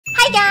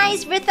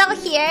guys, Ruthbell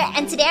here,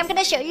 and today I'm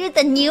gonna show you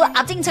the new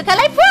update to Toca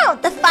Life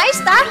World, the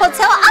 5-star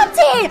hotel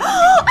update.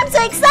 Oh, I'm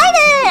so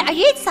excited! Are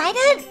you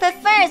excited? But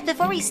first,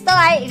 before we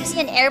start, if you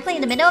see an airplane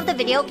in the middle of the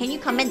video, can you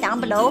comment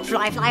down below?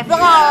 Fly, fly,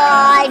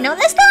 fly! No,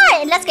 let's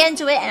start! And let's get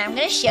into it, and I'm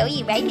gonna show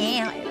you right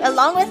now,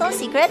 along with a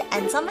secret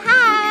and some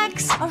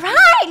hacks.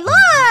 Alright,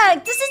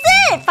 look! This is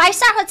it!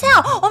 5-star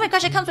hotel! Oh my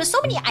gosh, it comes with so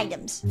many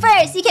items.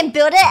 First, you can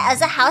build it as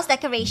a house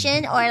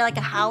decoration or like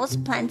a house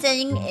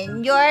planting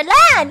in your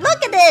land.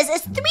 Look at this!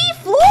 It's 3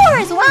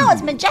 floors! Wow,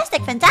 it's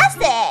majestic,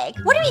 fantastic!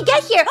 What do we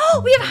get here?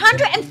 Oh, we have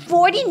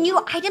 140 new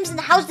items in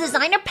the house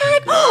designer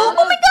pack! Oh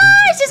my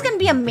gosh! This is gonna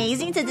be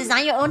amazing to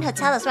design your own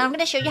hotel as well. I'm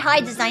gonna show you how I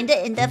designed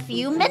it in a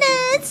few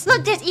minutes.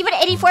 Look, there's even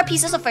 84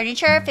 pieces of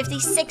furniture,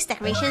 56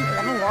 decorations,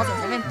 11 walls,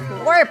 and 7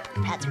 floor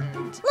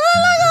patterns.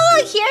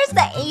 Look! Here's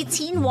the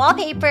 18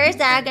 wallpapers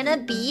that are gonna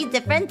be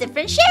different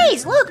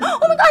shades. Look! Oh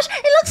my gosh!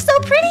 It looks so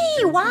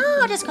pretty!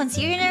 Wow! There's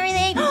concealer and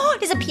everything. Oh,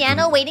 there's a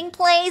piano waiting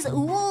place.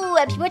 Ooh!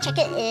 And people check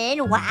it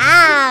in.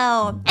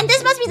 Wow! And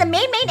this must be the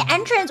main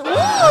entrance. Ooh!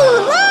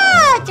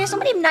 Look! There's so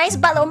many nice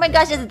butlers. Oh my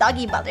gosh! There's a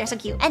doggy butler. So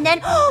cute. And then,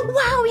 oh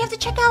wow! We have to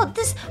check out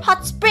this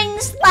hot spring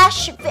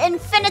 /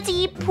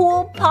 infinity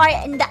pool part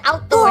in the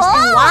outdoors.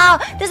 And wow!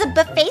 There's a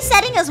buffet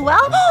setting as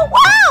well.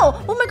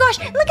 Wow! Oh my gosh!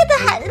 Look at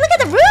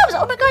the rooms!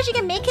 Oh my gosh! You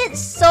can make it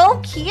so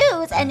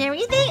cute and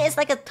everything. It's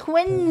like a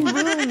twin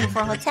room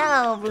for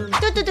hotel room. Oh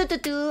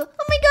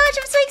my gosh!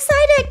 I'm so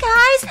excited,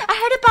 guys! I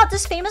heard about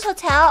this famous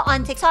hotel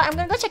on TikTok. I'm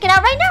gonna go check it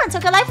out right now in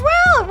Toca Life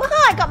World. Wow!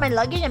 I got my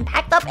luggage and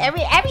packed up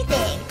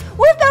everything.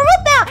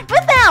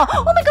 Ruthbell!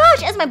 Oh my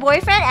gosh! It's my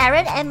boyfriend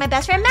Aaron and my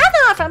best friend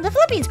Manna from the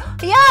Philippines.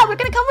 Yeah, we're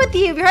gonna come with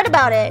you. We heard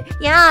about it.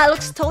 Yeah, it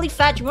looks totally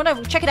fetch. You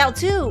wanna check it out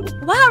too?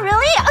 Wow,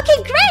 really?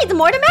 Okay, great. The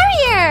more the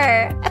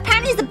merrier.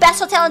 Apparently, it's the best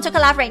hotel in Toca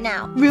Life right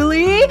now.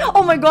 Really?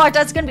 Oh my gosh,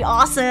 that's gonna be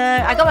awesome.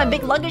 I got my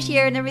big luggage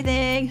here and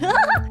everything.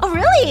 Oh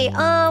really?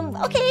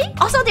 Okay.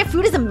 Also, their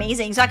food is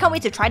amazing, so I can't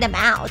wait to try them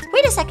out.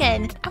 Wait a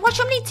second. I watched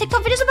so many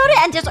TikTok videos about it,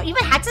 and there's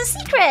even hacks and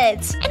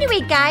secrets.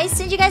 Anyway, guys,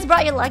 since you guys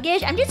brought your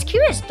luggage, I'm just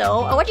curious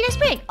though. What do you guys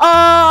bring?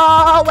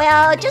 Oh,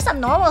 well, just some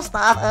normal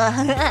stuff.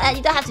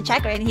 You don't have to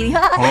check or anything.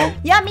 Huh?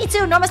 Yeah, me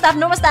too. Normal stuff.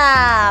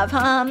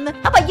 How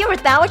about you,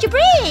 Ruthbell? What'd you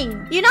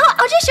bring? You know,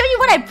 I'll just show you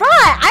what I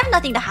brought. I have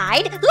nothing to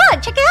hide.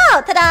 Look, check it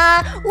out.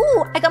 Ta-da!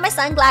 Ooh, I got my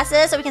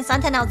sunglasses so we can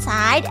suntan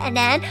outside. And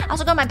then I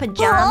also got my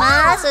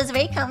pajamas, so it's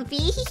very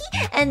comfy.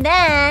 And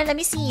then, let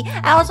me see.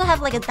 I also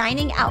have like a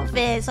dining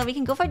outfit so we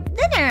can go for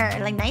dinner.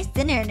 Like nice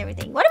dinner and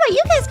everything. What about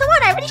you guys? Come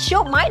on, I already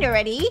showed mine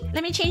already.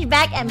 Let me change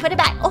back and put it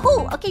back.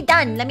 Oh, okay,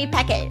 done. Let me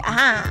pack it.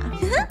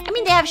 I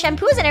mean, they have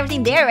shampoos and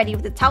everything there already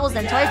with the towels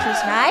and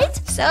toiletries, right?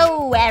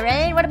 So,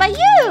 Aaron, what about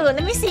you?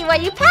 Let me see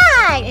what you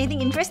packed.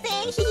 Anything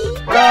interesting?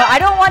 I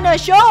don't want to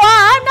show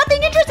off.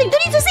 Nothing interesting.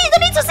 Don't need to see.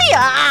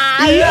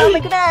 Oh my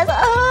goodness.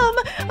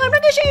 I'm not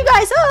gonna show you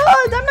guys.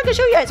 I'm not gonna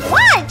show you guys.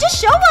 What? Just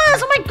show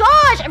us. Oh my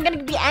gosh. I'm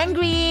gonna be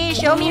angry.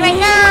 Show me right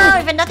now.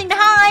 Even nothing to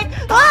hide.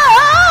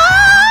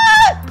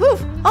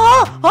 Poof.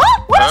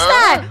 What is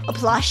that? A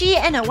plushie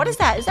and what is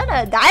that? Is that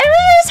a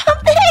diary or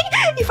something?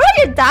 You brought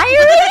your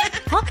diary?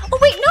 Huh? Oh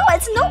wait, no,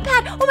 it's a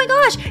notepad. Oh my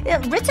gosh,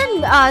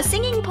 written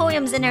singing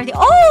poems and everything.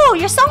 Oh,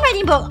 your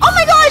songwriting book. Oh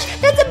my gosh,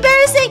 that's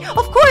embarrassing.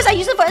 Of course, I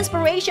use it for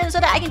inspiration so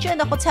that I can chill in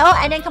the hotel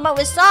and then come up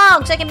with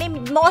songs so I can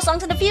make more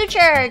songs in the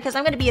future. Because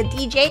I'm gonna be a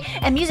DJ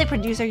and music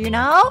producer, you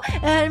know.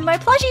 And my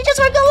plushie just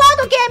worked a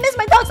lot. Okay, I miss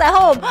my dogs at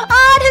home.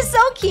 Oh, that's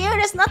so cute.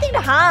 There's nothing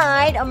to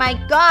hide. Oh my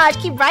gosh,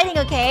 keep writing,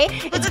 okay?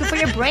 It's good for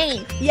your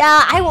brain.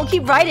 Yeah, I will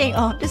keep writing.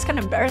 Oh, this is kind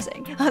of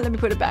embarrassing. Let me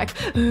put it back.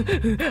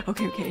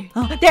 Okay.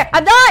 Oh, there,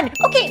 I'm done.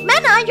 Okay,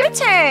 Manna, your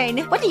turn.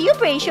 What do you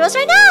bring? Show us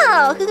right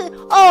now.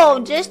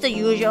 Oh, just the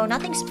usual.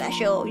 Nothing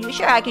special.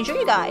 Sure, I can show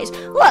you guys.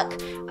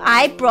 Look,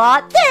 I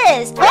brought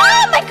this.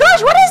 Oh my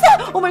gosh, what is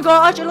that? Oh my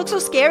gosh, it looks so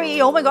scary.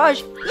 Oh my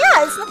gosh.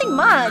 Yeah, it's nothing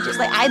much. It's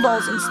like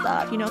eyeballs and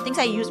stuff. You know, things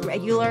I use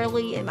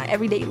regularly in my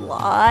everyday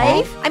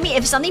life. I mean,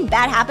 if something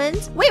bad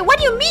happens. Wait, what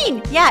do you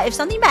mean? Yeah, if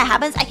something bad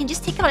happens, I can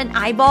just take out an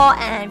eyeball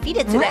and feed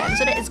it to them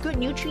so that it's good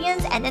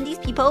nutrients, and then these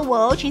people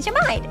will change their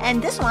mind.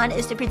 And this one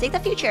is to predict the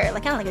future,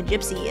 like kind of like a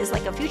gypsy. It's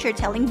like a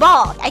future-telling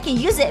ball. I can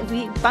use it if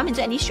we bump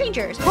into any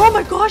strangers. Oh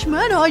my gosh,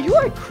 Manna, you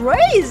are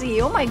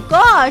crazy. Oh my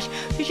gosh,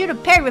 you should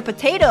have paired with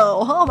potato.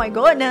 Oh my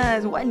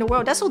goodness, what in the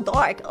world? That's so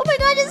dark. Oh my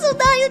gosh, it's so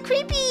dark. It's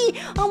creepy.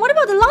 What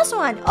about the last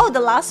one? Oh, the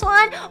last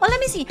one. Oh, let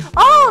me see.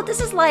 Oh, this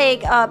is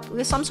like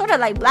some sort of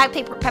like black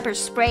pepper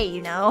spray,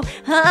 you know.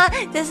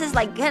 This is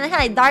like kind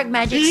of dark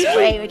magic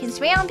spray. We can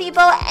spray on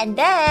people and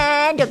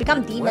then they'll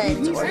become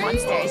demons or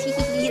monsters.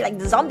 Like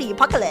the zombie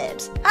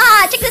apocalypse.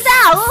 Check this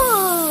out.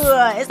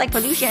 Ooh, it's like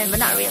pollution, but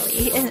not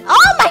really.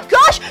 Oh my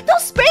gosh,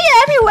 don't spray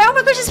it everywhere. Oh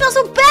my gosh, it smells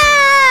so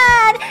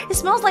bad. It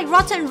smells like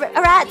rotten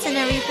rats and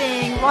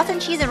everything. Rotten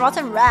cheese and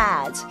rotten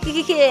rats.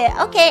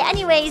 Okay,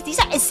 anyways, these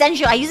are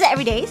essential. I use it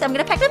every day, so I'm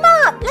gonna pack them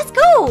up. Let's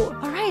go.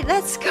 Alright,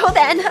 let's go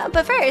then.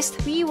 But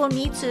first, we will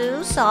need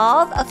to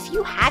solve a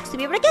few hacks to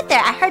be able to get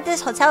there. I heard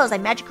this hotel is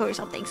like magical or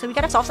something, so we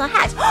gotta solve some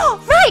hacks.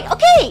 Right,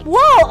 okay.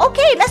 Whoa,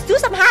 okay, let's do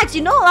some hacks.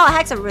 You know a lot of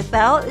hacks are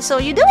Ruthbell, so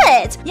you do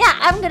it. Yeah,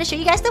 I'm gonna show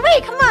you guys the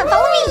way. Come on,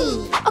 follow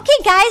me. Okay,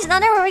 guys, now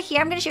that we're over here,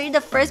 I'm gonna show you the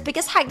first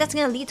biggest hack that's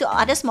gonna lead to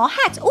other small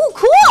hacks. Oh,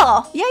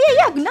 cool! Yeah,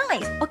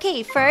 nice.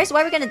 Okay, first,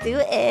 what we're gonna do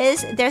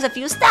is there's a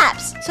few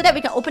steps so that we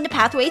can open the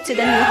pathway to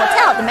the new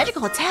hotel, the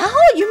magical hotel.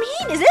 You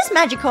mean, is this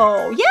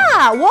magical?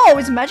 Yeah. Whoa,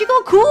 it's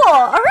magical. Cool.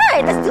 All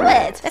right, let's do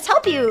it. Let's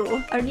help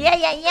you.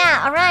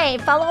 Yeah. All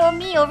right, follow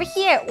me over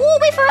here. Oh,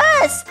 wait for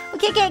us.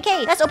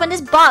 Okay. Let's open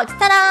this box.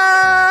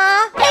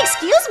 Ta-da! Hey,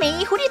 excuse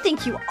me. Who do you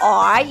think you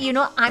are? You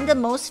know, I'm the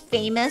most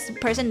famous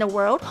person in the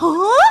world.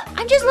 Huh?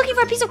 I'm just looking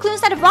for a piece of clue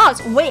inside the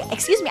box. Wait,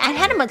 excuse me. I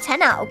had a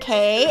Montana,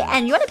 okay?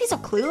 And you want a piece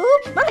of clue?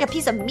 Not like a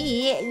piece of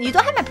me. You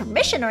don't have my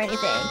permission or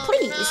anything.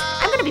 Please.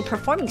 I'm gonna be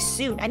performing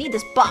soon. I need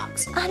this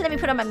box. Let me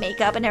put on my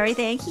makeup and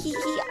everything.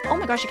 Oh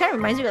my gosh, she kind of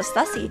reminds me of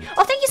Stussy.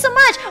 Oh, thank you so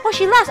much. Oh,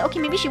 she left. Okay,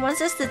 maybe she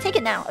wants us to take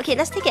it now. Okay,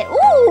 let's take it.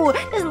 Ooh,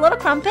 there's a little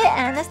crumpet,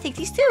 and let's take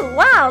these too.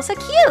 Wow, so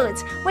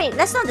cute. Wait,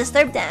 let's not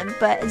disturb them,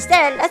 but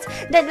instead,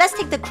 let's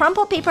take the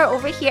crumpled paper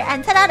over here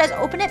and ta-da, let's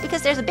open it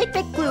because there's a big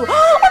clue.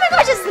 Oh my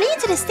gosh, it's leading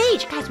to the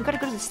stage. Guys, we gotta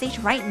go to the stage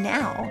right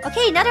now.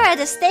 Okay, now that we're at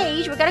the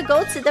stage, we're gonna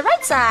go to the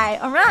right side.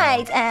 All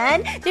right,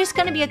 and there's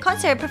gonna be a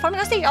concert performing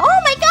on stage. Oh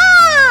my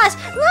gosh,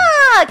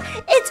 look,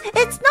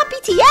 it's not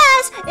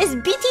BTS, it's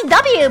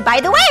BTW, by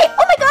the way.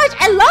 Oh my gosh,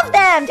 I love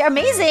them. They're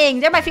amazing.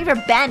 They're my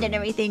favorite band and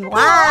everything.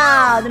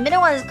 Wow, the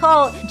middle one is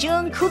called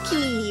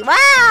Jungkookie.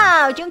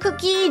 Wow,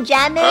 Jungkookie,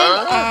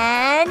 Jamin,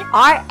 and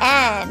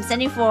RM,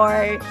 standing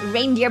for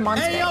Reindeer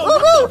Monster.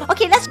 Woohoo!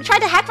 Okay, let's try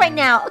the hack right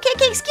now. Okay,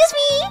 excuse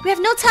me. We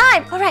have no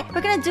time. All right,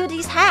 we're gonna do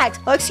these hacks.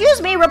 Oh,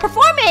 excuse me, we're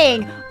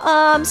performing.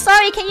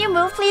 Sorry, can you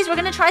move, please? We're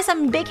gonna try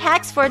some big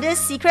hacks for this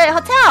secret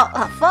hotel.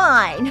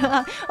 Fine.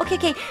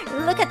 Okay.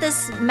 Look at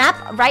this map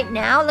right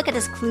now. Look at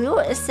this clue.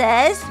 It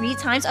says 3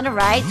 times on the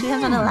right, 2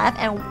 times on the left,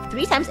 and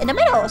 3 times in the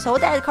middle. So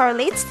that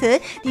correlates to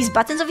these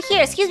buttons over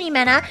here. Excuse me,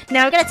 Mana.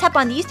 Now we're gonna tap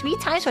on these 3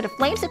 times for the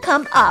flames to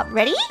come up.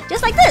 Ready?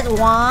 Just like this.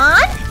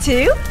 1,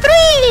 2,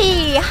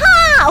 3.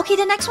 Ha! Okay,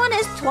 the next one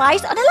is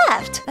twice on the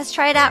left. Let's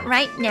try it out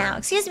right now.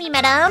 Excuse me,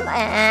 madam.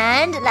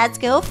 And let's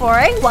go for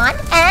 1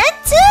 and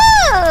 2.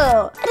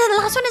 And then the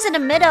last one is in the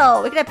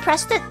middle. We're gonna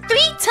press it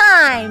 3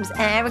 times.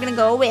 And we're gonna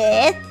go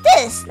with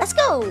this. Let's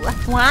go.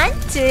 1,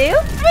 2,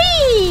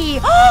 3.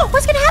 Oh,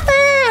 what's gonna happen?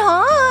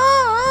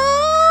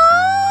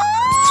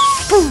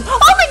 Boom.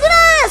 Oh my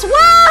goodness!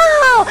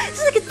 Wow! This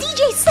is like a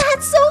DJ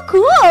set. So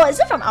cool. Is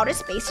it from outer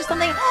space or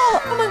something?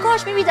 Oh my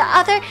gosh, maybe the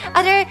other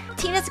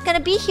team that's gonna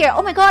be here.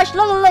 Oh my gosh,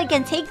 look, you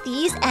can take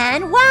these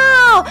and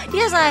wow!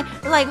 These are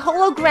like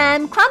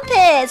hologram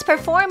crumpets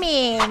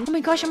performing. Oh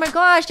my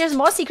gosh, there's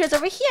more secrets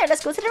over here.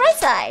 Let's go to the right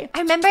side. I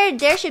remember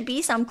there should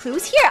be some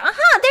clues here.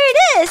 There it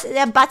is.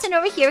 The button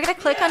over here. We're gonna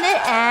click on it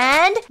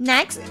and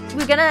next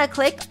we're gonna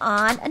click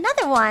on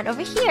another one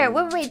over here.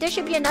 Wait, there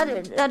should be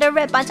another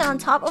red button on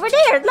top over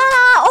there.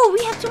 Oh,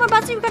 we have 2 more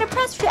buttons we gotta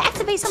press to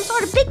activate some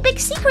sort of big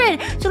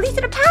secret to lead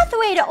to the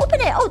pathway to open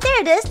it. Oh,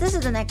 there it is. This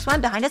is the next one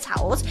behind the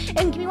towels.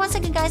 And give me 1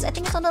 second, guys. I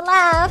think it's on the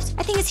left.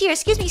 I think it's here.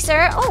 Excuse me,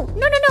 sir. Oh,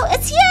 no.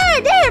 It's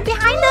here. There,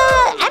 behind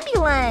the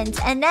ambulance.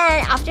 And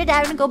then after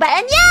that, we're gonna go back.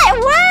 And yeah, it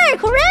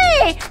worked.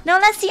 Hooray. Now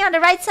let's see on the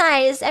right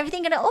side. Is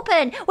everything gonna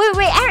open?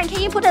 Wait, Aaron,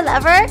 can you put a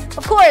lever?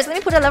 Of course. Let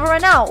me put a lever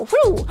right now.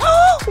 Woo.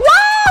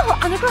 Wow.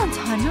 Underground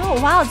tunnel.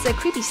 Wow, it's a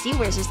creepy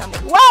seawards or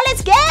something. Wow,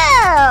 let's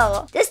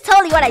go. This is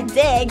totally what I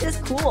dig. This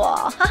is cool.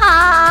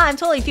 Haha, I'm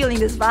totally feeling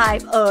this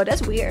vibe. Oh,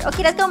 that's weird.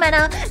 Okay, let's go,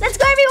 Mana. Let's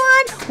go,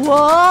 everyone.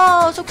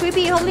 Whoa, so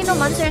creepy. Hopefully no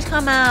monsters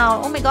come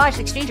out. Oh my gosh,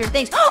 like Stranger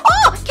Things.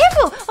 Oh,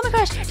 careful. Oh my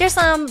gosh, there's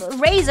some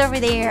rays over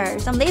there.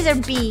 Some laser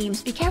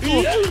beams. Be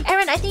careful.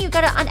 Aaron, I think you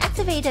gotta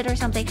unactivate it or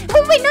something.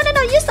 Wait, no.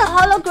 Use the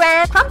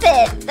hologram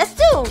crumpet. Let's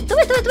do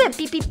it.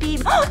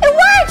 Beep. Oh, it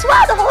works.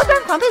 Wow, the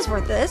hologram crumpet is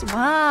worth this.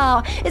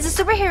 Wow, it's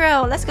a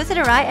superhero. Let's go to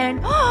the right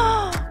and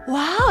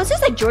wow, is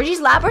this like Georgie's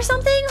lab or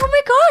something? Oh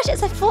my gosh,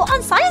 it's a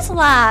full-on science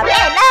lab.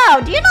 Hey,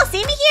 no, do you not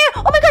see me here?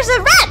 Oh my gosh, it's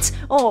a rat.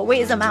 Oh,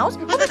 wait, it's a mouse?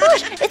 Oh my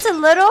gosh, it's a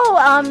little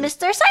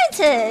Mr.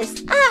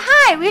 Scientist.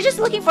 Hi, we're just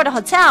looking for the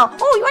hotel.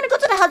 Oh, you want to go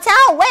to the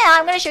hotel? Well,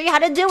 I'm going to show you how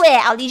to do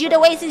it. I'll lead you the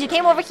way since you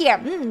came over here.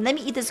 Let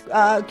me eat this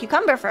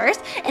cucumber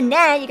first. And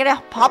then you're going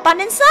to pop on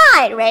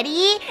inside.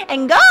 Ready?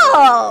 And go.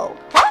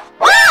 Huh?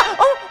 Wow!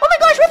 Oh my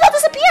gosh, Ruthbell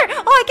disappeared!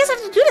 Oh, I guess I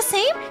have to do the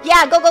same?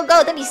 Yeah, go.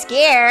 Don't be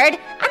scared.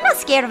 I'm not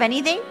scared of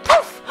anything.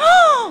 Poof!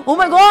 Oh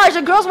my gosh,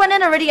 the girls went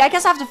in already. I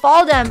guess I have to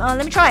follow them.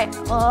 Let me try.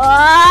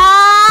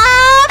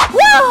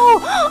 Whoa!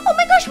 Oh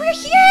my gosh, we're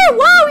here!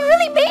 Wow, we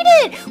really made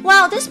it!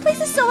 Wow, this place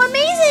is so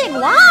amazing!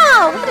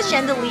 Wow, look at the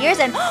chandeliers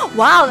and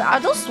wow, are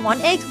those swan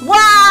eggs?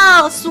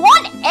 Wow,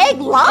 swan egg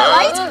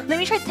lights! Let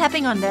me try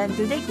tapping on them.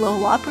 Do they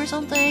glow up or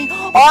something?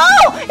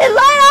 Oh, it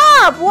lit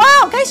up!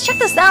 Wow, guys, check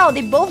this out.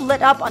 They both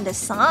lit up on the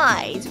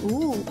sides.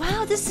 Ooh,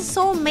 wow, this is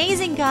so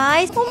amazing,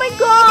 guys. Oh my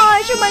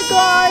gosh,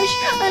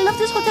 I love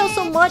this hotel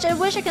so much. I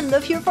wish I could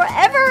live here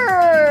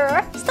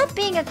forever. Stop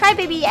being a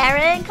crybaby,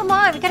 Aaron. Come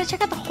on, we gotta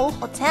check out the whole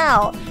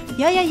hotel.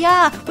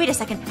 Yeah. Wait a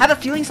second. I have a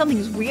feeling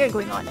something's weird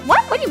going on.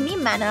 What? What do you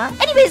mean, Mana?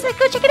 Anyways, let's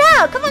go check it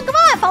out. Come on.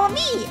 Follow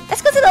me.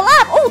 Let's go to the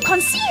lab. Oh,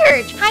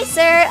 concierge. Hi,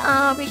 sir.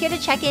 We're here to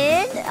check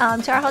in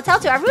to our hotel,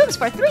 to our rooms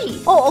for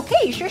 3. Oh,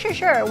 okay.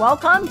 Sure.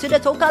 Welcome to the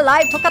Toca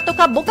Live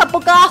Toca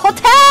Boca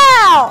Hotel.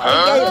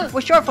 Huh?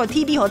 For short for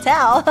TB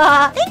Hotel.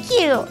 Thank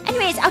you.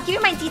 Anyways, I'll give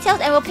you my details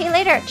and we'll pay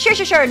later.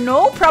 Sure.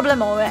 No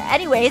problem.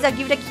 Anyways, I'll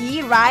give you the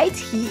key right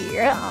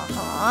here.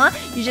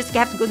 You just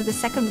have to go to the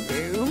second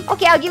room.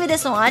 Okay, I'll give you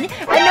this one. And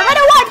no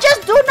matter what,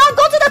 just do not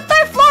go to the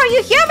 3rd floor.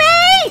 You hear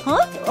me?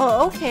 Huh?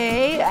 Oh,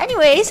 okay.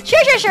 Anyways,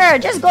 sure.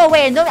 Just go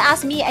away and don't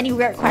ask me any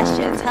weird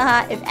questions.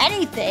 If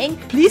anything,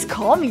 please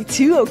call me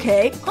too,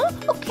 okay?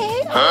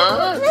 Okay.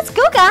 Let's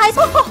go, guys.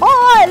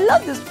 I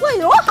love this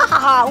place.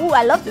 Oh,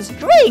 I love this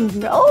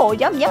drink. Oh,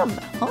 yum.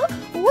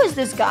 Who is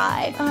this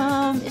guy?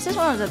 Is this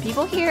one of the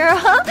people here?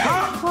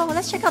 Well,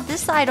 let's check out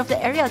this side of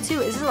the area too.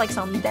 Is this like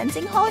some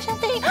dancing hall or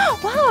something?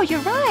 Wow, you're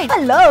right.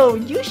 Hello,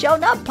 you shall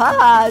not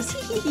pass.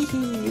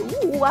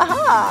 Ooh,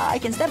 aha. I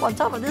can step on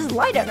top of this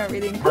light and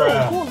everything.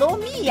 Cool, no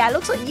me. I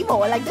look so evil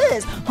like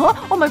this.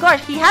 Oh my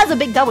gosh, he has a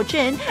big double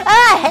chin.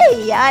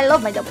 Hey, I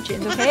love my double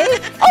chins, okay?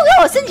 Oh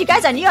no, since you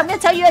guys are new, I'm gonna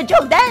tell you a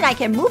joke. Then I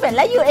can move and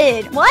let you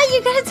in. What?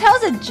 You gonna tell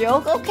us a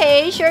joke?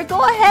 Okay, sure,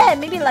 go ahead.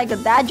 Maybe like a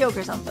dad joke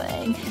or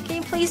something. Can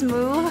you please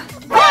move?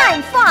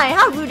 Fine.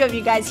 How rude of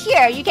you guys.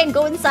 Here, you can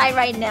go inside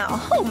right now.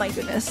 Oh my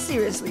goodness,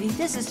 seriously,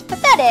 this is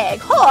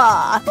pathetic.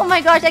 Oh my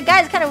gosh, that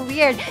guy is kind of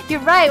weird. You're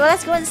right. Well,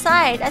 let's go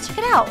inside. Let's check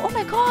it out. Oh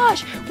my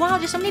gosh. Wow,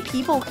 there's so many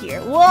people here.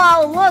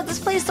 Whoa, look, this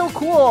place is so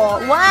cool.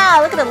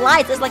 Wow, look at the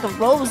lights. It's like a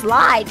rose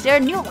light. There are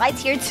new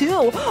lights here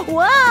too.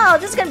 Wow,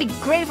 this is gonna be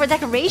great for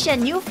decoration.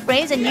 New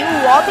frames and new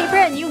wallpaper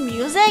and new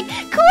music.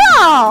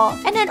 Cool.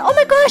 And then, oh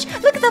my gosh,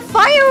 look at the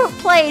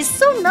fireplace.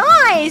 So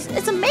nice.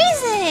 It's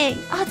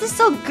amazing. Oh, this is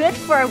so good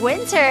for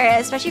winter,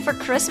 especially for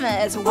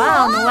Christmas.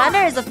 Wow, no wonder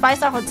it's a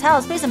 5-star hotel.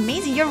 This place is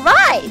amazing. You're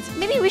right.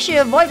 Maybe we should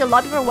avoid the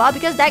lobby for a while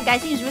because that guy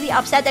seems really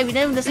upset that we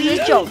didn't listen to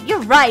his joke.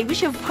 You're right. We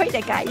should avoid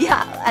that guy.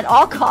 Yeah, at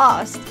all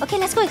costs. Okay,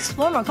 let's go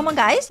explore more. Come on,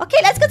 guys. Okay,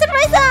 let's go to the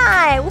right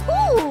side.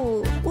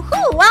 Woohoo!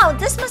 Wow,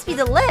 this must be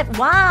the lift.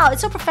 Wow,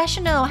 it's so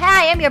professional.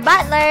 Hi, I'm your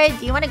butler.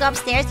 Do you want to go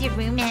upstairs to your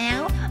room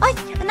now? Oh,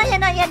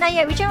 not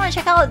yet. We just want to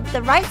check out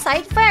the right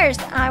side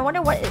first. I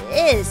wonder what it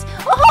is.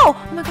 Oh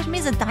my gosh, maybe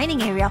it's a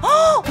dining area.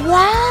 Oh,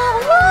 wow,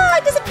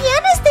 look, there's a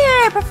pianist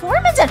there.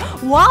 Performance and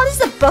wow, this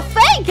is a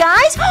buffet,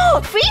 guys.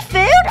 Oh, free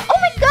food? Oh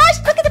my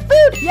gosh, look at the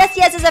food.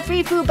 Yes, it's a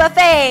free food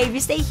buffet. If you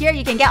stay here,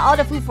 you can get all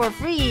the food for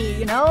free.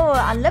 You know,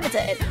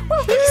 unlimited.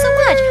 Wow, thank you so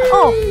much.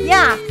 Oh,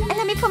 yeah. And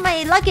let me put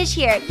my luggage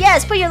here.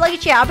 Yes, put your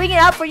luggage here. I'll bring it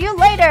up for you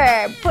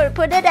later.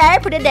 Put it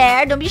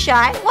there. Don't be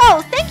shy.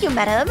 Whoa, thank you,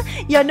 madam.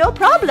 Yeah, no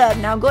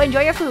problem. Now go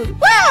enjoy your food.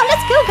 Wow,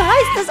 let's go,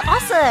 guys. That's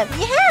awesome.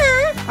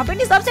 Yeah. I'll bring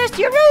this upstairs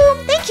to your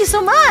room. Thank you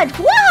so much.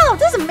 Wow,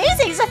 this is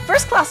amazing. It's a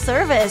first-class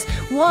service.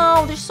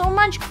 Wow, there's so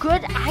much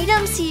good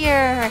items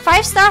here.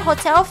 5-star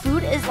hotel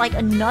food is like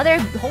another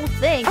whole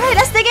thing. All right,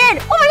 let's dig in.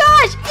 Oh my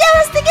gosh. Yeah,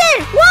 let's dig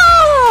in.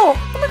 Whoa.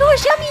 Oh my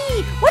gosh,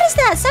 yummy. What is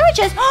that?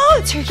 Sandwiches.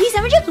 Oh, turkey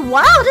sandwiches.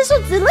 Wow, this is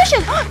so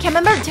delicious. Can you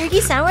remember the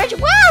turkey sandwich?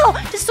 Wow,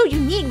 this is so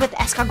unique with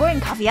escargot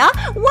and caviar.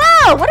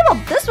 Wow, what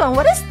about this one?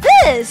 What is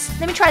this?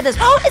 Let me try this.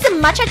 Oh, it's a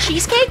matcha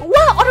cheesecake.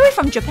 Wow, all the way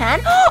from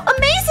Japan. Oh,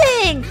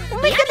 amazing. Oh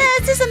my goodness,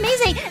 this is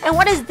amazing. And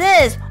what is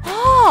this?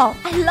 Oh,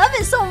 I love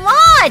it so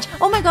much.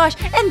 Oh my gosh.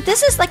 And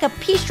this is like a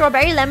peach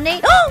strawberry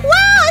lemonade. Oh,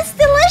 wow, it's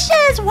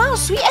delicious. Wow,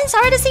 sweet and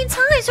sour at the same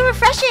time. So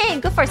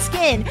refreshing. Good for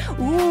skin.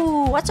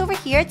 Ooh, what's over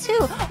here too?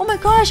 Oh my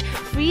gosh,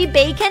 free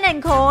bacon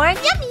and corn.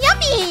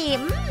 Yummy.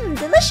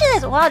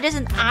 Delicious. Wow, there's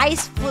an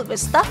ice flute with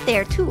stuff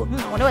there too.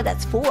 I wonder what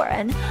that's for.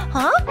 And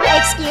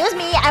excuse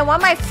me, I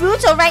want my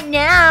fruits right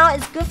now.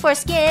 It's good for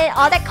skin.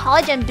 All that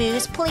collagen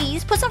boost,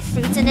 please put some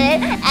fruits in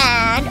it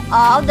and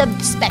all the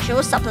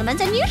special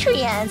supplements and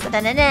nutrients.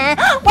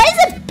 Why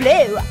is it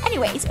blue?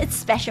 Anyways, it's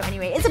special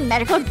anyway. It's a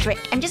medical drink.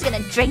 I'm just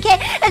gonna drink it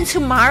and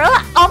tomorrow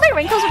all my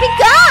wrinkles will be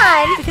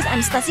gone because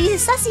I'm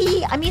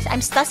sussy. I mean, I'm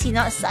Stussy,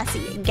 not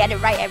sussy. Get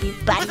it right,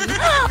 everybody.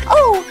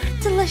 Oh,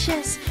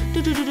 delicious.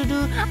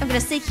 I'm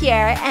gonna sit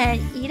here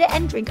and eat it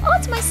and drink all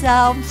to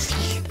myself.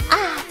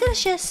 Ah,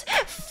 delicious.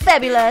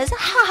 Fabulous.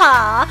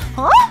 Haha.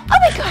 Huh? Oh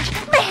my gosh,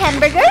 my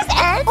hamburgers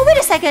and... Oh, wait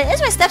a second.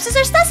 It's my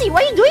stepsister Stussy.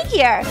 What are you doing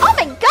here? Oh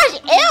my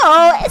gosh,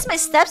 ew. It's my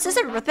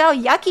stepsister Ruthbell.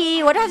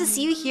 Yucky. Why do I have to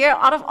see you here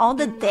out of all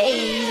the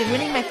days? You're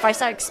ruining my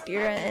 5-star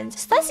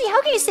experience. Stussy,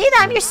 how can you say that?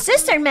 I'm your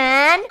sister,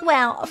 man.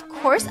 Well, of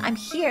course, I'm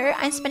here.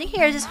 I'm spending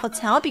here at this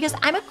hotel because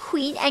I'm a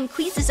queen and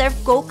queens deserve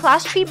gold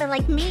class treatment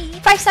like me.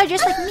 5-star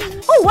just like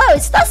me. Oh, wow,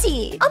 it's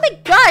Stussy. Oh my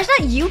gosh,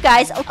 not you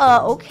guys.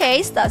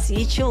 Okay,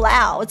 Stussy, chill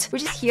out. We're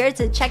just here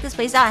to check this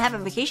place out and have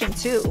a vacation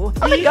too.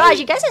 Oh my gosh,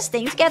 you guys are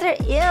staying together?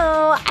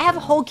 Ew. know, I have a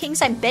whole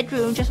king-size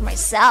bedroom just for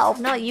myself.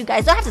 No, you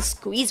guys don't have to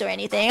squeeze or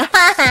anything.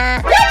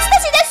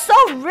 That's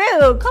so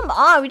rude. Come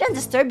on, we don't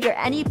disturb your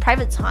any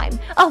private time.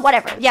 Oh,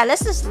 whatever. Yeah,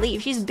 let's just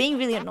leave. She's being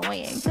really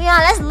annoying. Yeah,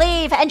 let's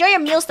leave. Enjoy your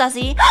meal,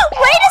 Stussy.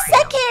 Wait a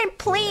second,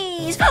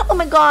 please. Oh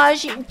my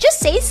gosh, just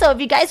say so if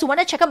you guys want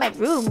to check out my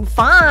room.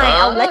 Fine,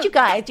 I'll let you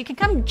guys. You can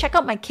come check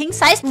out my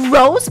king-size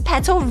rose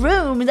petal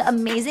room, the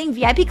amazing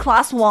VIP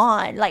class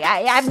 1. Like,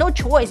 I have no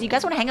choice. You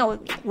guys want to hang out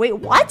with me? Wait,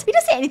 what? We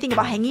didn't say anything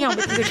about hanging out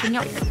with you. Hanging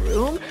out in your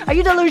room? Are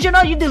you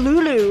delusional? You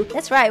delulu.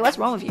 That's right. What's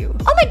wrong with you?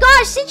 Oh my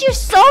gosh, since you're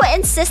so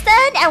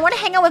insistent and want to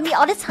hang out with me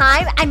all the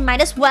time, I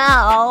might as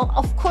well.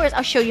 Of course,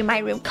 I'll show you my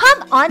room.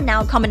 Come on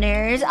now,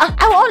 commoners.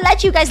 I won't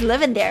let you guys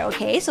live in there,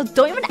 okay? So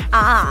don't even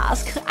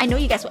ask. I know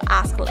you guys will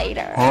ask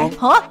later.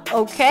 Huh?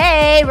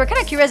 Okay, we're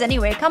kind of curious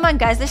anyway. Come on,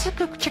 guys. Let's just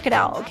go check it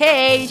out,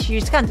 okay?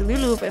 She's kind of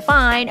delulu, but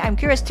fine. I'm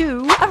curious too.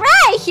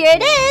 Alright, here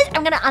it is.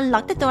 I'm gonna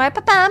unlock the door.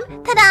 Pa-pam.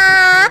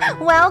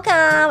 Ta-da!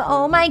 Welcome.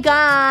 Oh my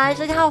gosh.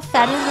 Look how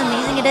fabulous and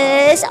amazing it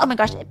is. Oh my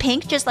gosh,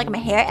 pink just like my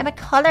hair and my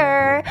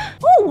color.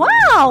 Oh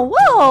wow,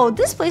 whoa,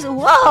 this place,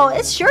 whoa,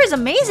 it sure is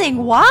amazing.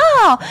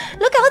 Wow,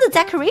 look at all the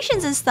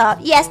decorations and stuff.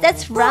 Yes,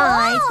 that's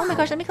right. Oh my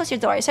gosh, let me close your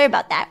door. Sorry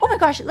about that. Oh my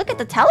gosh, look at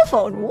the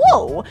telephone.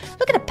 Whoa,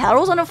 look at the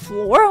petals on the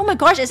floor. Oh my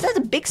gosh, is that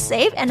a big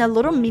safe and a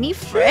little mini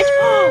fridge?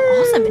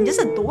 Awesome, and there's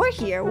a door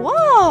here.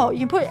 Whoa,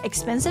 you put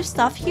expensive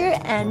stuff here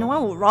and no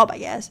one will rob, I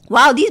guess.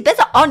 Wow, these beds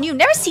are all new.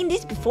 Never seen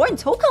these before in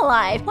Toca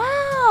Life.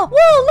 Wow,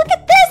 whoa, look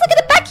at this. Look at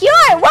the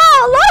backyard.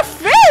 Wow, a lot of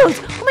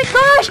fruit. Oh my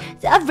gosh,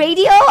 a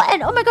radio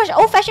and oh my gosh,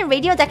 old-fashioned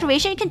radio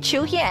decoration. You can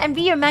chill here and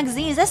read your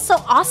magazines. That's so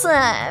awesome.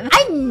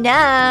 I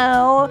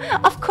know.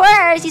 Of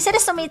course, you said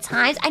it so many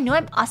times. I know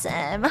I'm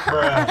awesome.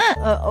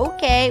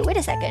 Okay, wait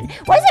a second.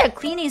 Why is there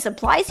cleaning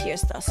supplies here,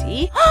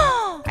 Stussy?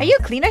 Are you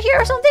a cleaner here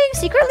or something?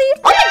 Secretly?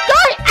 Oh my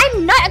god,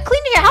 I'm not a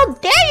cleaner here. How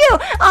dare you?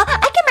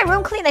 I get my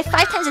room cleaned like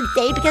 5 times a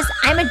day because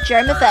I'm a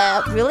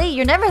germaphobe. Really?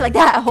 You're never like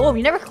that at home.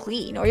 You never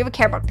clean or you ever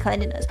care about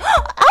cleanliness.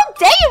 How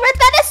dare you, Red?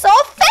 That is so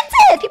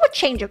offensive. People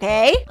change,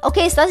 okay?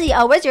 Okay, Stussy,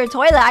 where's your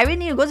toilet? I really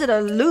need to go to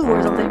the loo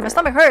or something. My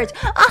stomach hurts.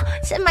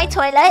 It's in my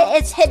toilet.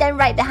 It's hidden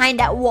right behind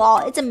that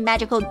wall. It's a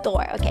magical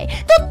door,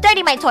 okay? Don't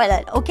dirty my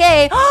toilet,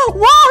 okay?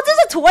 Wow, this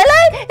is a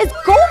toilet? It's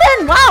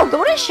golden. Wow,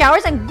 golden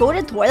showers and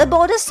golden toilet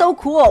bowl. This is so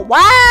cool.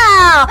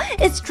 Wow,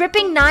 it's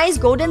dripping nice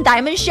golden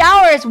diamond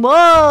showers.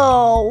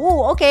 Whoa.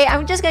 Ooh, okay,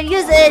 I'm just gonna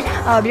use it.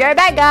 I'll be right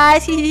back,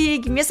 guys.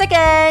 Give me a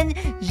second.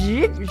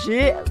 Zip,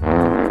 zip.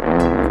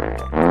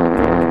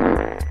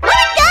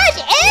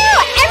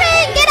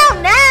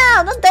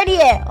 Don't dirty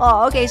it.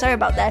 Oh, okay. Sorry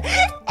about that. Ew!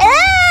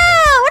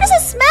 What does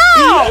it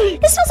smell? It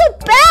smells so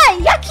bad.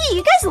 Yucky.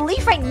 You guys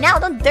leave right now.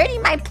 Don't dirty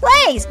my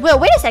place. Well,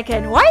 wait a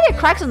second. Why are there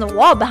cracks on the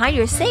wall behind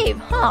your safe?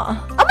 Huh?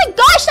 Oh my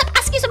gosh! Stop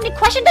asking so many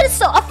questions. That is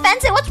so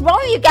offensive. What's wrong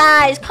with you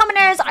guys?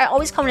 Commoners are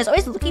always commoners.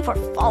 Always looking for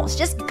faults.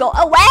 Just go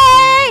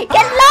away.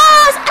 Get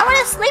lost. I want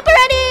to sleep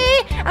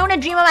already. I want to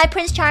dream of my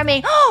Prince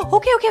Charming.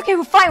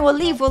 Okay. Fine. We'll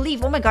leave.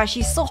 Oh my gosh.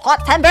 She's so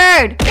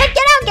hot-tempered.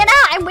 Get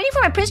out. I'm waiting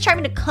for my Prince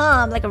Charming to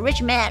come like a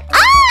rich man.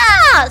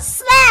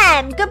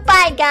 Slam!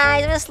 Goodbye,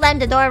 guys. I'm gonna slam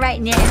the door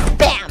right now.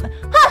 Bam!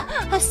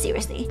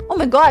 Seriously. Oh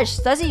my gosh,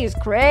 Stussy is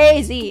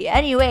crazy.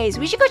 Anyways,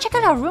 we should go check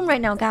out our room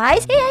right now,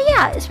 guys.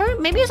 Yeah. It's probably,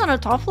 maybe it's on the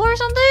top floor or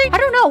something. I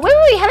don't know. Wait.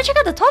 Haven't checked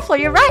out the top floor.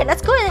 You're right.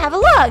 Let's go and have a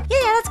look.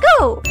 Yeah, let's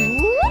go.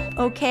 Ooh.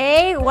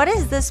 Okay, what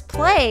is this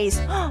place?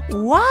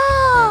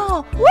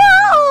 Wow!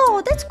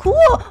 Whoa! That's cool.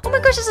 Oh my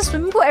gosh, there's a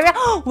swimming pool area.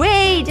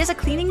 Wait, there's a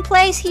cleaning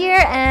place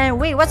here. And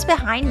wait, what's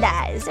behind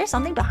that? Is there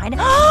something behind it?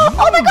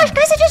 Oh my gosh,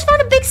 guys, I just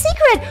found a big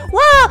secret.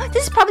 Wow,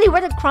 this is probably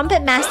where the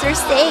crumpet master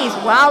stays.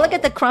 Wow, look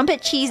at the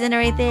crumpet cheese and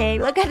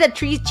everything. Look at the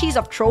cheese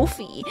of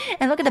trophy.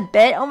 And look at the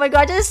bed. Oh my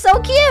god, this is so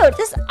cute.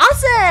 This is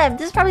awesome.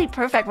 This is probably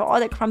perfect for all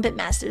the crumpet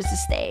masters to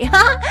stay.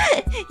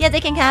 Yeah, they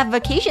can have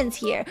vacations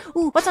here.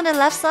 Ooh, what's on the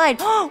left side?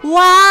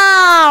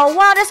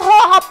 Wow, there's a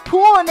whole hot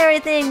pool and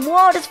everything.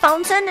 Whoa, there's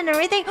fountain and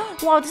everything.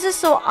 Wow, this is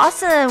so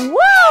awesome.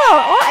 Wow,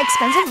 all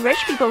expensive rich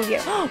people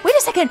here. Wait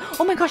a second.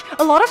 Oh my gosh,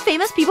 a lot of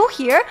famous people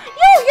here.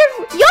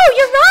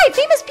 You're right.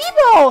 Famous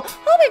people.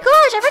 Oh my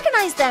gosh, I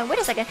recognize them. Wait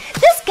a second.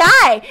 This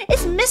guy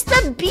is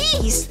Mr.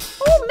 Beast.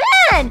 Oh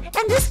man.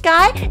 And this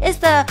guy is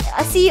the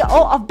CEO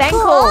of Banco.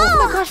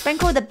 Oh my gosh,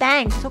 Banco the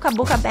bank. Toca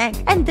Boca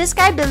Bank. And this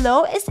guy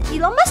below is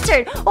Elon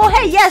Mustard. Oh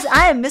hey, yes,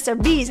 I am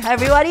Mr. Beast. Hi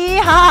everybody.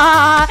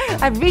 Ha!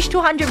 I've reached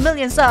 200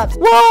 million subs.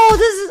 Whoa,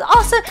 this is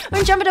awesome. We're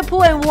gonna jump in the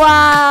pool and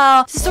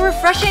wow. This is so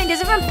refreshing.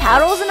 There's even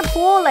paddles in the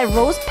pool, like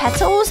rose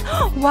petals.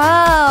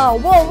 Wow.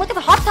 Whoa, look at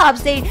the hot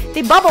tubs. They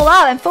bubble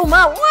out and foam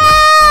out.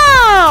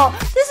 Wow.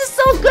 This is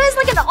so good. It's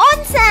like an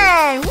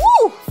onsen.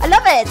 Woo! I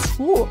love it.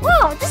 Ooh.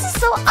 Wow, this is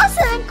so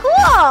awesome and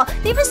cool.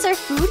 They even serve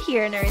food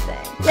here and everything.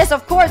 Yes,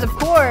 of course.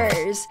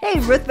 Hey,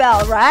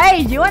 Ruthbell,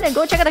 right? You want to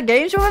go check out the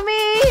games room with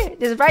me?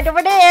 This is right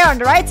over there on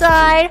the right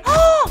side.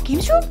 Oh,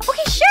 games room?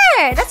 Okay,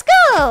 sure. Let's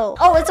go.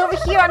 Oh, it's over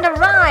here on the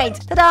right.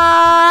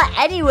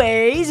 Ta-da!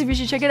 Anyways, we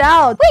should check it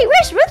out. Wait,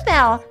 where's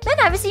Ruthbell? Man,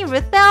 I haven't seen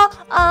Ruthbell.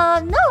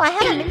 No, I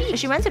haven't. Maybe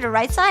she went to the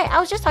right side. I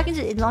was just talking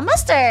to Elon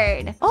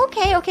Mustard.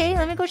 Okay.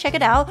 Let me go check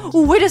it out.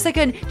 Oh, wait a second.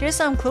 There's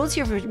some clothes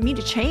here for me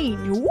to change.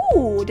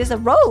 Ooh, there's a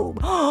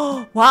robe.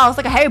 Wow, it's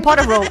like a Harry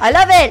Potter robe. I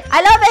love it.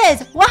 I love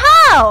it.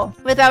 Wow.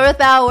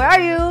 Ruthbell, where are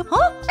you?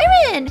 Huh?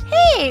 Aaron.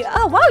 Hey.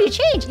 Oh, wow, you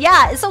changed.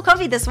 Yeah, it's so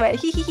comfy this way.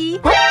 Who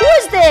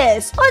is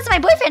this? Oh, it's my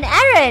boyfriend,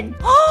 Aaron.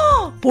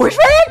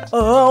 Boyfriend?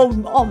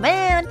 Oh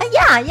man.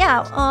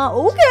 Yeah.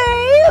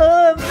 Okay.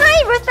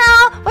 Hi,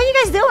 Ruthbell. What are you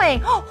guys doing?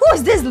 Who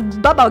is this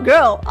baba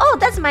girl? Oh,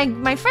 that's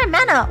my friend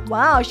Mana.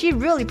 Wow, she's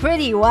really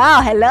pretty.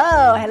 Wow,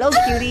 hello,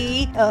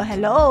 cutie.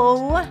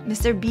 Hello,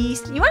 Mr.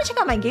 Beast. You want to check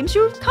out my game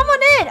shoe? Come on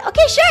in.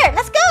 Okay, sure.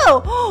 Let's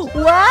go.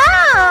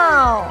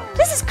 Wow,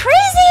 this is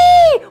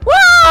crazy.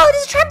 Wow,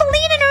 there's a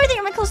trampoline and everything.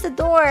 I'm gonna close the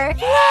door.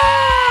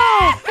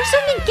 Wow, there's so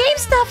many game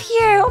stuff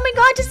here. Oh my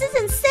god, this is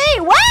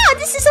insane. Wow,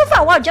 this is so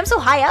fun. Wow, jump so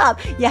high up.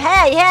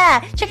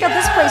 Yeah. Check out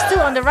this place too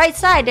on the right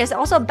side. There's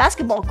also a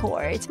basketball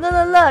court.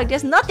 Look.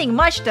 There's nothing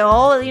much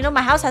though. You know,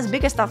 my house has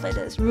bigger stuff like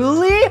this.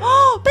 Really?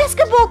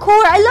 Basketball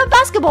court. I love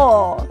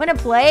basketball. Wanna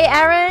play,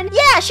 Aaron?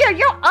 Yeah, sure.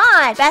 You're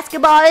on.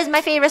 Basketball is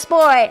my favorite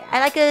sport. I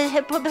like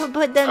to put them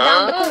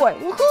down the court.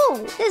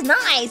 Woohoo! This is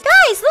nice.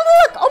 Guys,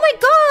 look. Oh my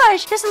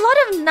gosh. There's a lot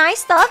of nice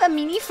stuff. A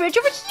mini fridge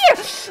over here.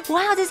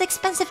 Wow, there's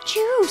expensive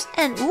juice.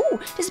 And ooh,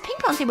 there's a ping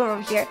pong table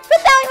over here.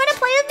 Ruthbell, you wanna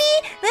play with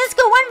me? Let's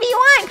go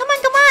 1v1. Come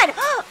on.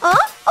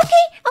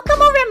 Okay. I'll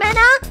come over,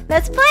 Mana.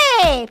 Let's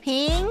play.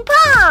 Ping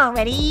pong.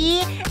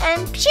 Ready?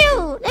 And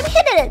pew. Let me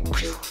hit it.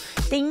 Pew.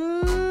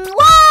 Ding.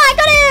 Wow, I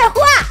got it.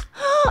 Wah.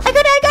 I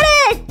got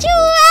it.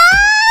 Choo.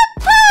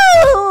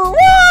 Poo.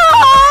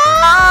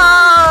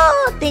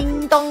 Wow.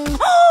 Ding dong.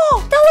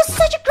 That was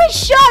such a great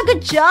shot.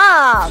 Good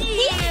job.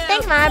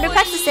 Thanks, man. I've been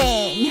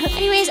practicing.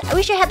 Anyways,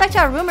 we should head back to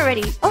our room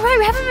already. Alright,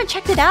 we haven't even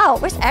checked it out.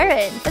 Where's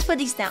Aaron? Let's put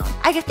these down.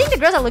 I think the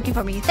girls are looking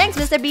for me. Thanks,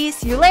 Mr. Beast.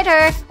 See you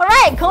later.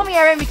 Alright, call me,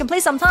 Aaron. We can play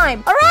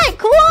sometime. Alright,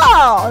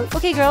 cool.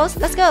 Okay, girls,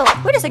 let's go.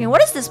 Wait a second.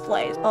 What is this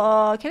place?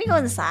 Can we go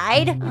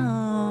inside?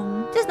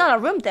 This is not a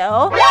room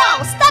though.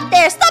 Whoa, stop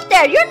there.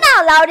 You're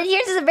not allowed in here.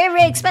 This is a very,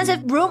 very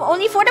expensive room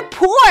only for the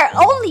poor.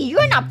 Only.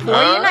 You're not poor.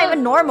 You're not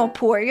even normal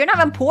poor. You're not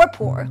even poor.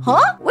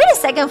 Huh? Wait a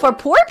second. For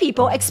poor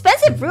people,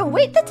 expensive room.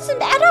 Wait, that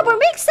doesn't add up or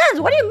make sense.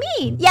 What do you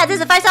mean? Yeah, this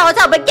is a 5-star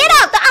hotel, but get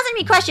out. Don't answer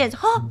me questions.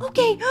 Huh?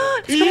 Okay.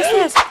 What is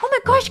this? Oh my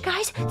gosh,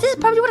 guys. This is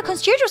probably what a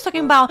concierge was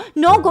talking about.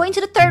 No, going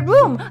to the third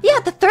room. Yeah,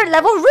 the third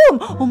level room.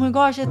 Oh my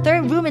gosh, the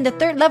third room in the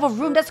third level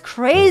room. That's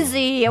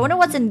crazy. I wonder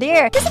what's in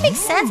there. Doesn't make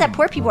sense that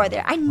poor people are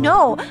there. I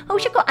know. Oh,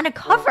 we should go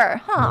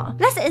undercover. Huh?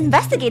 Let's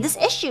investigate this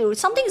issue.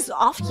 Something's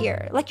off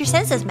here. Like your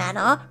senses,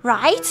 Mana.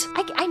 Right?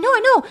 I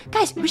know.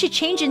 Guys, we should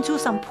change into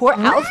some poor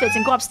outfits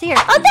and go upstairs.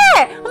 Oh,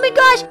 there! Oh my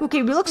gosh.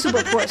 Okay, we look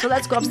super poor. So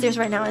let's go upstairs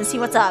right now and see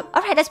what's up.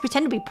 Alright, let's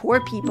pretend to be poor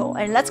people.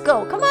 And let's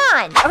go. Come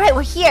on. Alright,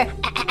 we're here.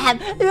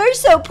 We're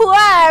so poor.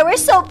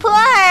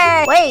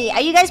 Wait,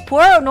 are you guys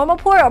poor or normal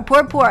poor or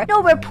poor?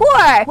 No, we're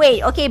poor.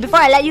 Wait, okay, before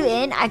I let you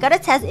in, I gotta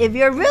test if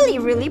you're really,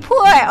 really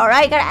poor.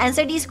 Alright, gotta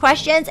answer these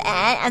questions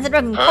and answer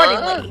them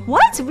accordingly.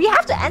 What? We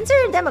have to answer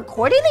them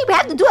accordingly? We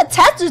have to do a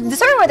test to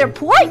determine whether they're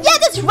poor? Yeah,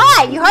 that's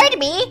right. You heard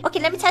me. Okay,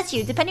 let me test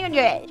you. Depending on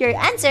your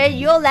answer,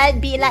 you'll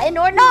be let in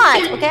or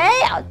not. Okay?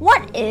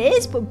 What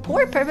is a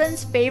poor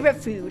person's favorite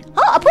food?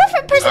 Oh, a poor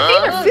person's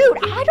favorite food?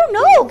 I don't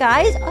know,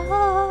 guys.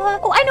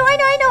 Oh, I know.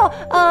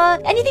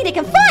 Anything they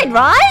can find,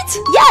 right?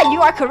 Yeah,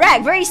 you are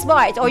correct. Very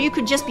smart. Or you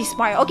could just be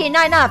smart. Okay,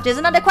 not enough. There's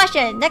another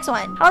question. Next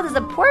one. How does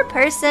a poor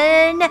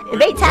person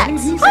evade tax?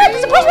 Oh,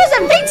 does a poor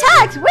person evade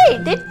tax?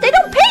 Wait, they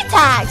don't pay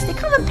tax. They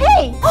come and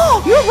pay.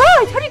 Oh, you're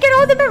right. How do you get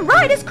all of them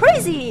right? It's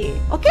crazy.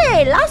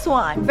 Okay, last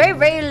one. Very,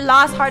 very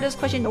last hardest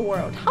question in the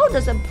world. How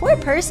does a poor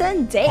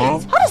person date? How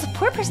does a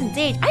poor person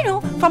date? I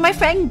know. From my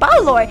friend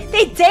Balor.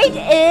 They date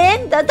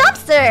in the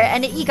dumpster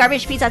and they eat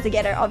garbage pizza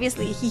together.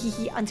 Obviously.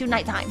 Until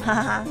nighttime.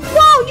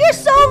 Whoa, you're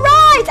so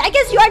right. I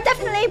guess you are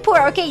definitely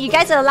poor. Okay, you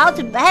guys are allowed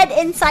to head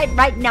inside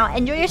right now.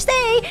 Enjoy your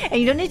stay. And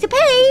you don't need to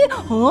pay.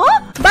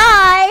 Huh?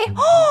 Bye.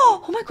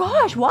 Oh my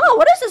gosh. Wow,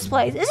 what is this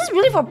place? Is this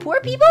really for poor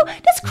people?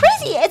 That's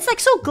crazy. It's like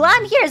so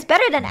glam here. It's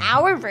better than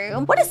our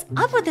room. What is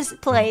up with this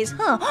place?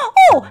 Huh?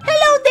 Oh,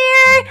 hello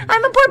there.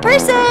 I'm a poor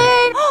person.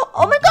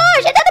 Oh my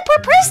gosh, another poor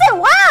person.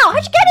 Wow,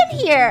 how'd you get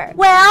in here?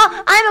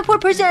 Well, I'm a poor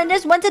person and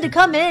just wanted to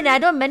come in. I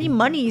don't have any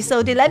money,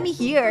 so they let me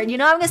here. You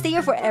know, I'm gonna stay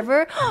here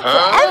forever.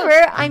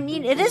 Forever? I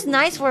mean, it is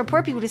nice for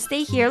poor people to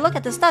stay here. Look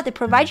at the stuff. They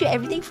provide you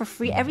everything for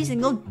free every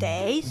single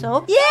day.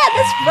 So, yeah,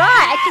 that's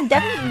right. I can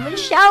definitely even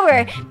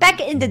shower. Back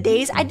in the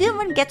days, I didn't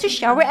even get to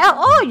shower at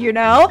all, you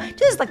know?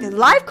 Just like a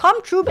life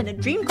come true and a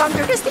dream come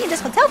true. They stay in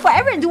this hotel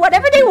forever and do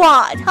whatever they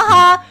want.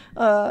 Haha.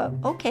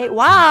 Okay.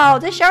 Wow,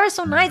 this shower is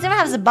so nice. It even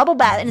has a bubble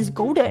bath and it's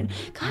golden.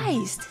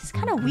 Guys, this is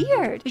kind of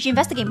weird. We should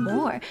investigate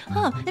more.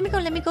 Huh, let me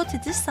go to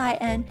this side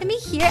and let me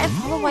hear and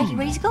follow where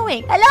he's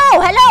going.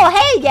 Hello.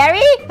 Hey,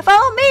 Gary.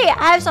 Follow me.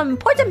 I have some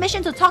important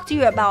mission to talk to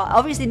you about.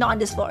 Obviously not on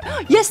this floor.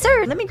 Yes,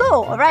 sir. Let me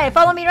go. All right,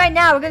 follow me right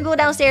now. We're gonna go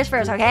downstairs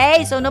first,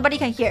 okay? So nobody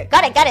can hear.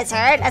 Got it,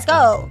 sir. Let's go.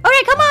 All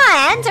right, come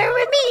on. Enter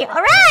with me.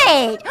 All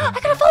right. I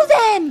gotta follow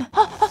them.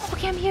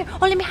 Okay, I'm here.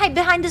 Oh, let me hide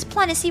behind this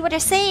plant and see what they're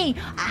saying.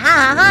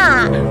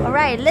 Aha.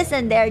 Alright,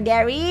 listen there,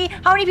 Gary.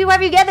 How many people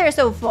have you gathered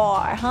so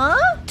far, huh?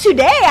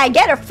 Today I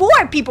gathered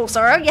 4 people,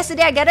 sir.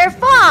 Yesterday I gathered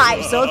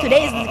 5. So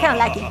today is kind of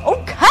lacking.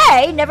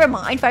 Okay, never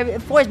mind.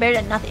 4 is better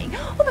than nothing.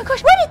 Oh my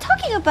gosh, what are they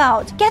talking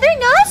about?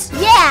 Gathering us?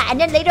 Yeah, and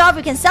then later on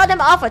we can sell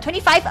them off for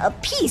 25 a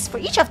piece for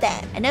each of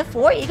them. And then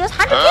 4 equals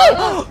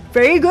 100k.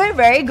 Very good,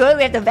 very good.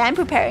 We have the van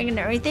preparing and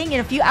everything. In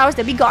a few hours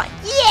they'll be gone.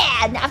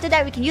 Yeah, and after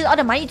that we can use all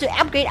the money to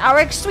upgrade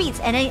our streets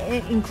and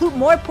then include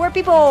more poor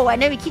people.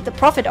 And then we keep the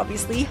profit,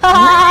 obviously.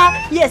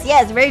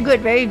 Yes, very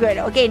good, very good.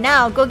 Okay,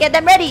 now go get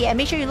them ready and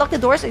make sure you lock the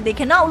door so they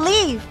cannot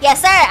leave.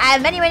 Yes, sir. I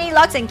have many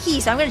locks and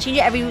keys, so I'm gonna change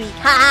it every week.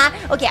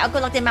 Okay, I'll go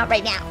lock them out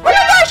right now. Oh my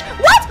gosh,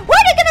 what? Why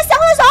are they gonna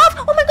sell us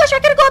off? Oh my gosh, I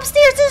gotta go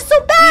upstairs. This is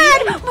so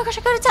bad. Oh my gosh,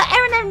 I gotta tell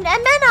Aaron and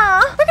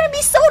Mena. We're gonna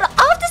be sold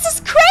off. This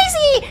is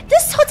crazy.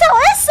 This hotel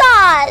is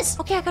us.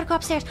 Okay, I gotta go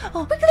upstairs.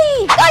 Oh,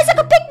 quickly. Guys, I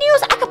got big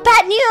news. I got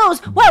bad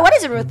news. What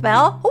is it,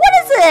 Ruthbell? What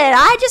is it?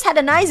 I just had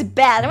a nice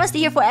bed. I want to stay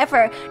here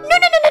forever.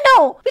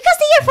 No. We can't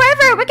stay here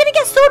forever. We're gonna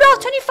get sold off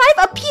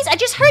 25 a piece. I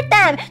just heard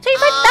them.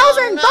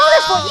 $25,000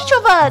 for each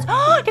of us.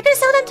 They're gonna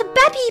sell them to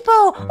bad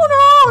people. Oh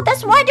no,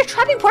 that's why they're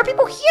trapping poor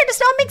people here. This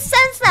all makes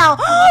sense now.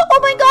 Oh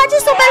my god, this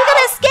is so bad. We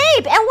gotta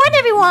escape and warn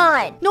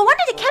everyone. No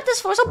wonder they kept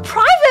this floor so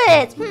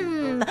private.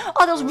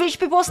 All those rich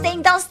people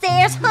staying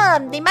downstairs.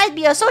 They might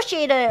be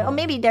associated, or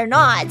maybe they're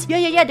not.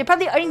 Yeah. They're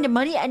probably earning the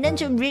money and then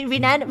to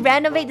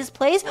renovate this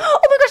place. Oh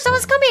my gosh,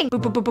 someone's coming.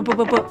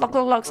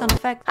 Lock sound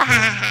effect.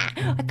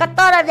 I got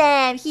thought of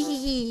them.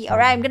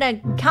 Alright, I'm gonna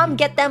come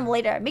get them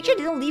later. Make sure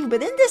they don't leave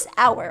within this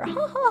hour.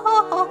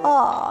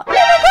 Oh my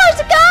gosh,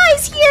 the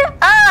guy's here.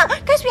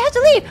 Guys, we have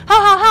to leave.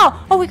 How?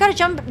 Oh, we gotta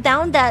jump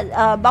down that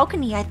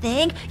balcony, I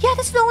think. Yeah,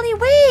 that's the only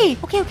way.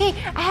 Okay.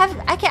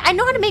 I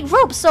know how to make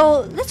rope,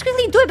 so let's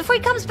quickly do it before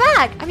he comes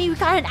back. I mean, we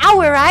got an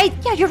hour, right?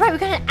 Yeah, you're right. We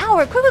got an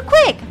hour.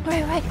 Quick.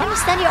 Alright. Let me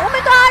stand here. Oh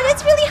my god,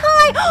 it's really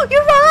high. Oh,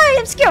 you're right.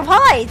 I'm scared of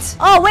heights.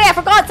 Oh, wait, I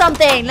forgot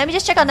something. Let me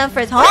just check on them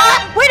first.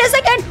 Wait a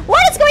second. What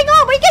is going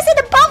on? We get in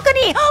the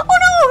balcony. Oh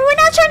no, we're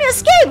not trying to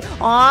escape.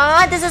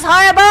 Oh, this is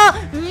horrible.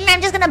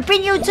 I'm just gonna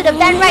bring you to the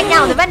van right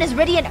now. The van is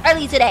ready and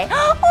early today.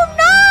 Oh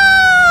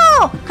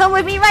no! Come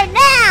with me right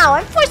now.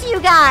 I'm forcing you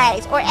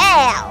guys, or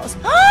else.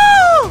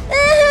 No!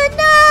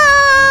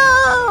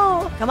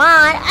 Come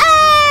on.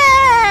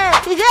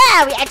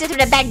 Yeah, we entered through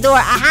the back door.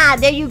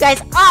 There you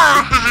guys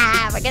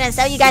are. We're gonna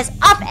sell you guys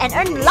up and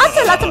earn lots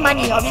of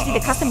money. Obviously, the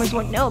customers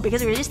won't know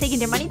because we're just taking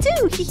their money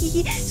too.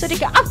 So they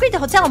can upgrade the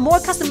hotel and more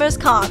customers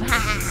come.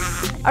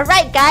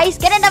 Alright, guys,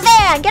 get in the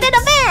van. No,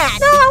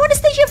 I want to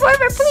stay here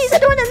forever. Please, I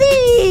don't want to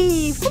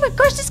leave. Oh my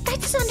gosh, this guy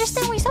doesn't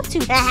understand what he's up to.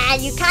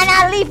 You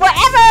cannot leave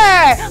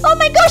forever. Oh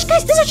my gosh,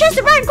 guys, this is a chance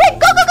to run. Quick,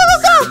 go.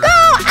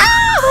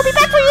 We'll be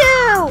back for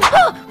you.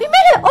 We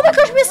made it. Oh my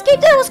gosh, we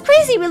escaped. That was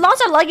crazy. We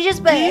lost our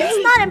luggages, but it's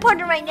not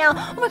important right now.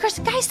 Oh my gosh,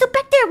 the guy's still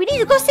back there. We need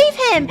to go save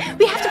him.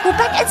 We have to go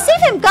back and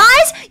save him,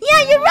 guys.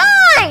 Yeah, you're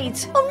right.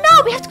 Oh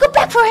no, we have to go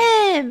back for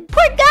him.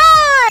 Poor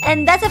guy.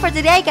 And that's it for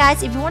today,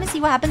 guys. If you want to see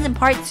what happens in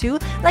part 2,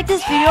 like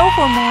this video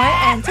for more.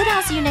 And today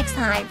I'll see you next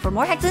time for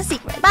more hacks and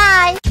secrets.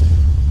 Bye.